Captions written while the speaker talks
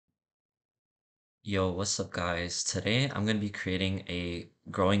Yo, what's up guys? Today I'm going to be creating a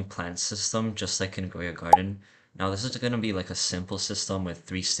growing plant system just like in Grow Your Garden. Now this is going to be like a simple system with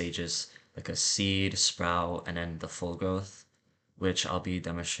 3 stages, like a seed, sprout, and then the full growth, which I'll be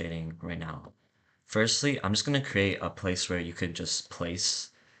demonstrating right now. Firstly, I'm just going to create a place where you could just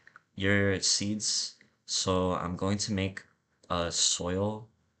place your seeds. So I'm going to make a soil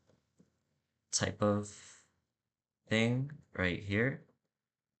type of thing right here,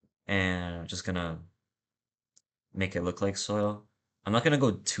 and I'm just gonna make it look like soil. I'm not gonna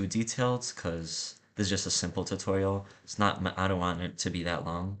go too detailed because this is just a simple tutorial. It's not, I don't want it to be that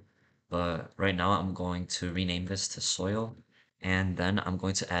long. But right now I'm going to rename this to soil, and then I'm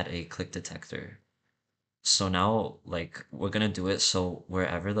going to add a click detector. So now, like, we're gonna do it so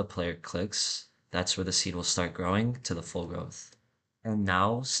wherever the player clicks, that's where the seed will start growing to the full growth. And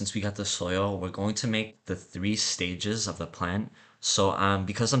now, since we got the soil, we're going to make the 3 stages of the plant. So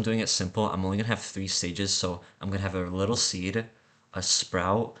because I'm doing it simple, I'm only gonna have 3 stages. So I'm gonna have a little seed, a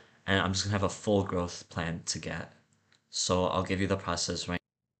sprout, and I'm just gonna have a full growth plant to get. So I'll give you the process right.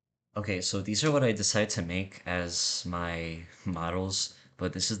 Okay, so these are what I decided to make as my models,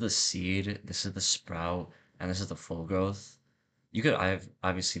 but this is the seed, this is the sprout, and this is the full growth. You could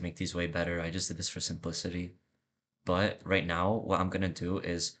obviously make these way better. I just did this for simplicity. But right now, what I'm gonna do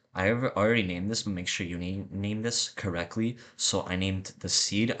is I have already named this, but make sure you name this correctly. So I named the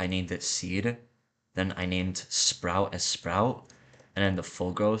seed, I named it seed. Then I named sprout as sprout. And then the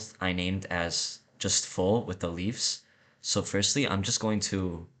full growth I named as just full with the leaves. So firstly, I'm just going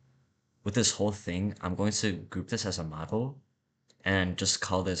to, with this whole thing, I'm going to group this as a model and just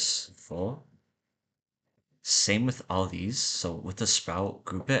call this full. Same with all these. So with the sprout,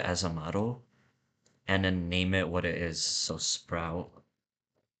 group it as a model and then name it what it is. So sprout.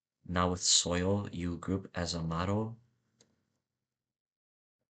 Now with soil, you group as a model,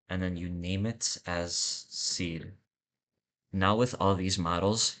 and then you name it as seed. Now with all these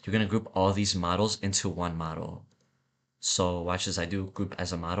models, you're gonna group all these models into one model. So watch this, I do group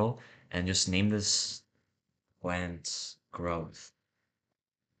as a model, and just name this plant growth.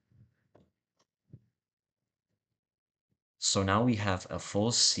 So now we have a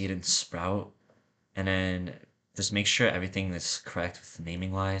full seed and sprout, and then just make sure everything is correct with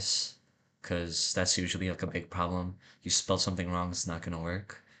naming wise, because that's usually like a big problem. You spell something wrong, it's not gonna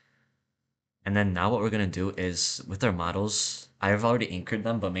work. And then now what we're going to do is with our models, I've already anchored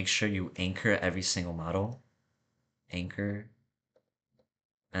them, but make sure you anchor every single model. Anchor,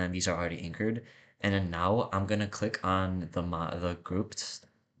 and these are already anchored. And then now I'm going to click on the grouped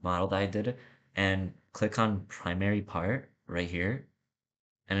model that I did and click on primary part right here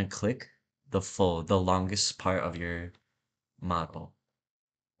and then click the longest part of your model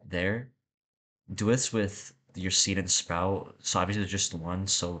there. Do this with your seed and sprout. So obviously there's just one,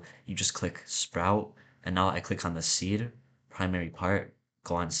 so you just click sprout, and now I click on the seed, primary part,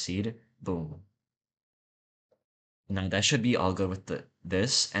 go on seed, boom. Now that should be all good with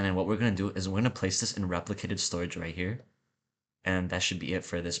this, and then what we're gonna do is we're gonna place this in replicated storage right here, and that should be it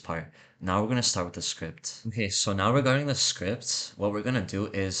for this part. Now we're gonna start with the script. Okay, so now regarding the script, what we're gonna do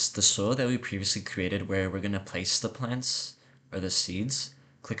is the soil that we previously created where we're gonna place the plants or the seeds,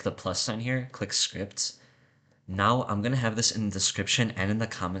 click the plus sign here, click script. Now I'm gonna have this in the description and in the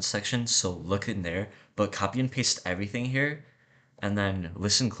comment section, so look in there, but copy and paste everything here and then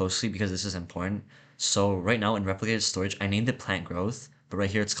listen closely because this is important. So right now in replicated storage, I named it plant growth, but right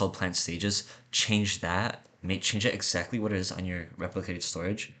here it's called plant stages. Change that, change it exactly what it is on your replicated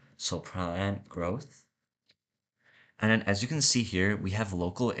storage. So plant growth. And then as you can see here, we have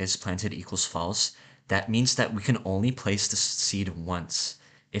local isPlanted equals false. That means that we can only place the seed once.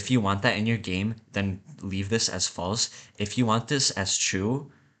 If you want that in your game, then leave this as false. If you want this as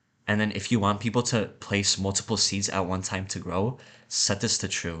true, and then if you want people to place multiple seeds at one time to grow, set this to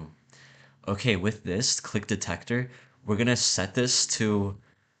true. Okay, with this, click detector, we're gonna set this to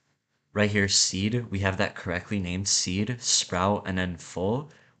right here, seed. We have that correctly named seed, sprout, and then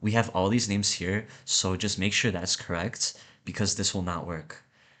full. We have all these names here, so just make sure that's correct because this will not work.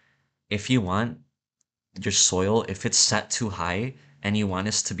 If you want your soil, if it's set too high and you want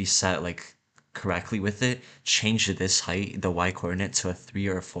this to be set like correctly with it, change this height, the y coordinate to a 3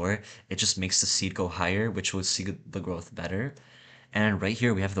 or a 4. It just makes the seed go higher, which will see the growth better. And right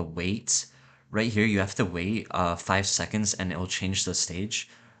here we have the wait. Right here you have to wait 5 seconds and it will change the stage.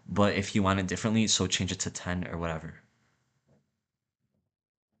 But if you want it differently, so change it to 10 or whatever.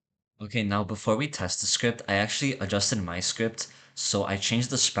 Okay, now before we test the script, I actually adjusted my script. So I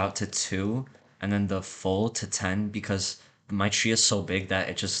changed the sprout to 2 and then the full to 10 because my tree is so big that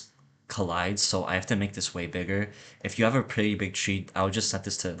it just collides. So I have to make this way bigger. If you have a pretty big tree, I would just set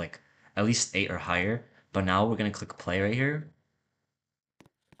this to like at least 8 or higher. But now we're gonna click play right here.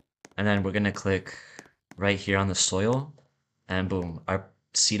 And then we're gonna click right here on the soil, and boom, our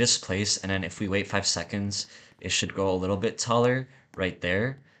seed is placed. And then if we wait 5 seconds, it should grow a little bit taller right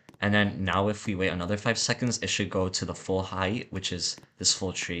there. And then now if we wait another 5 seconds, it should go to the full height, which is this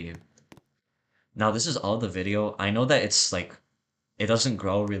full tree. Now this is all the video. I know that it's like, it doesn't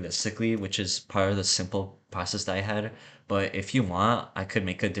grow realistically, which is part of the simple process that I had. But if you want, I could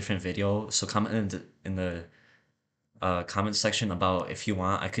make a different video. So comment in the comment section about if you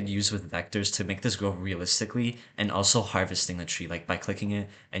want, I could use with vectors to make this grow realistically, and also harvesting the tree, like by clicking it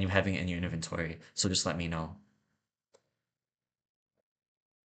and you having it in your inventory. So just let me know.